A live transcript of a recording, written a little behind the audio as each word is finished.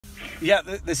Yeah,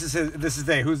 this is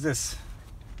they. Who's this?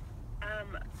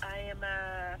 I am.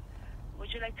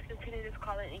 Would you like to continue this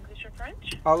call in English or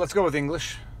French? Let's go with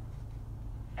English.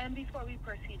 And before we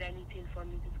proceed, I need to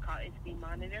inform you this call is being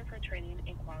monitored for training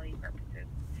and quality purposes.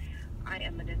 I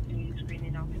am a designated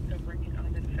screening officer working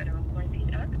under the Federal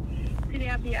Quarantine Act. Today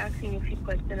I'll be asking you a few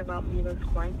questions about Mila's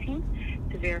quarantine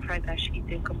to verify that she's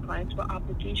in compliance with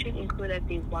obligation, including a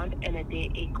day 1 and a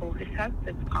day 8 COVID test.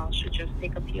 This call should just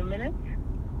take a few minutes.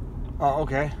 Oh,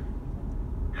 okay.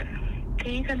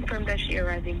 Can you confirm that she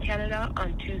arrived in Canada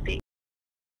on Tuesday?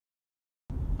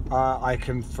 I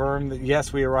confirm that,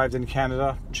 yes, we arrived in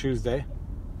Canada Tuesday.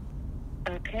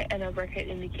 Okay, and a record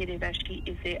indicated that she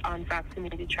is an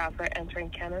unvaccinated traveler entering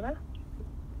Canada?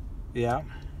 Yeah.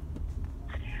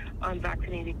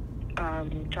 Unvaccinated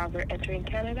traveler entering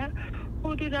Canada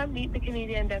who do not meet the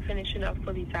Canadian definition of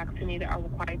fully vaccinated are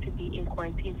required to be in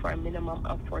quarantine for a minimum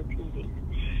of 14 days.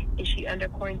 Is she under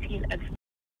quarantine?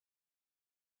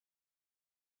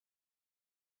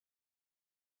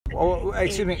 Oh,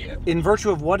 excuse me. In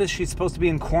virtue of what is she supposed to be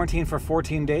in quarantine for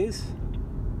 14 days?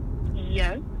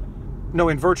 Yes. No,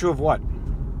 in virtue of what?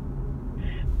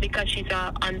 Because she's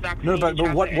unvaccinated.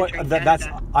 No,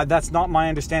 but that's not my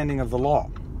understanding of the law.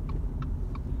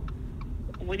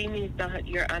 What do you mean that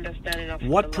your understanding of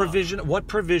what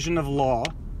provision of law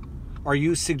are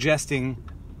you suggesting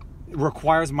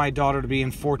requires my daughter to be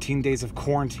in 14 days of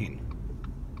quarantine?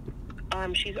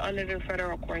 She's under the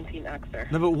Federal Quarantine Act, sir.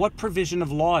 No, but what provision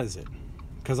of law is it?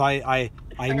 Because I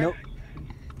know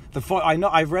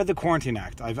I've read the Quarantine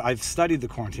Act. I've studied the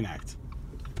Quarantine Act.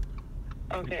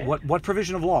 Okay. What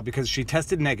provision of law? Because she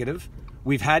tested negative.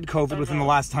 We've had COVID within the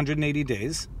last 180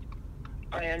 days.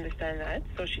 I understand that.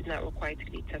 So she's not required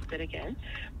to be tested again.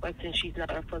 But since she's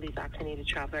not a fully vaccinated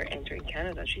traveler entering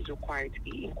Canada, she's required to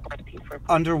be in quarantine for...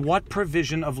 Under what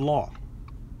provision of law?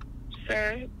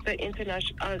 Sir, the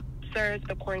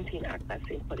Quarantine Act that's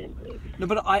been put in place. No,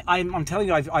 but I'm telling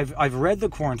you, I've read the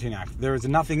Quarantine Act. There is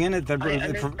nothing in it that... I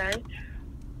understand.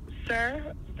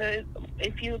 Sir,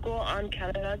 if you go on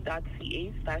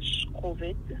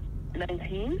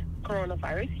canada.ca/COVID-19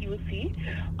 coronavirus, you will see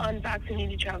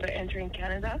unvaccinated travelers entering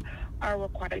Canada are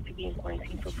required to be in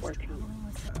quarantine for 14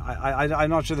 days. I'm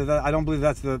not sure that I don't believe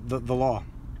that's the law.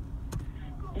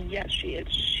 Yes, she is.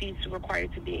 She's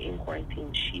required to be in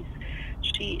quarantine. She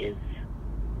is.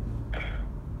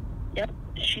 Yep,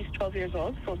 she's 12 years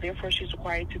old, so therefore she's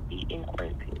required to be in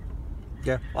quarantine.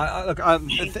 Yeah,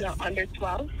 she's not under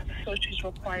 12, so she's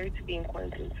required to be in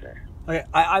quarantine, sir. Okay,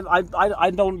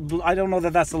 I don't know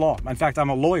that that's the law. In fact, I'm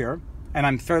a lawyer, and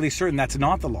I'm fairly certain that's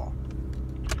not the law.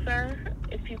 Sir,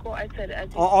 if you go, I said,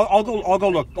 I'll go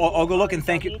look. I'll go look and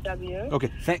thank you. Okay,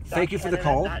 thank you for the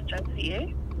call.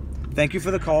 Thank you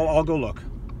for the call. I'll go look.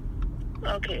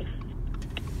 Okay.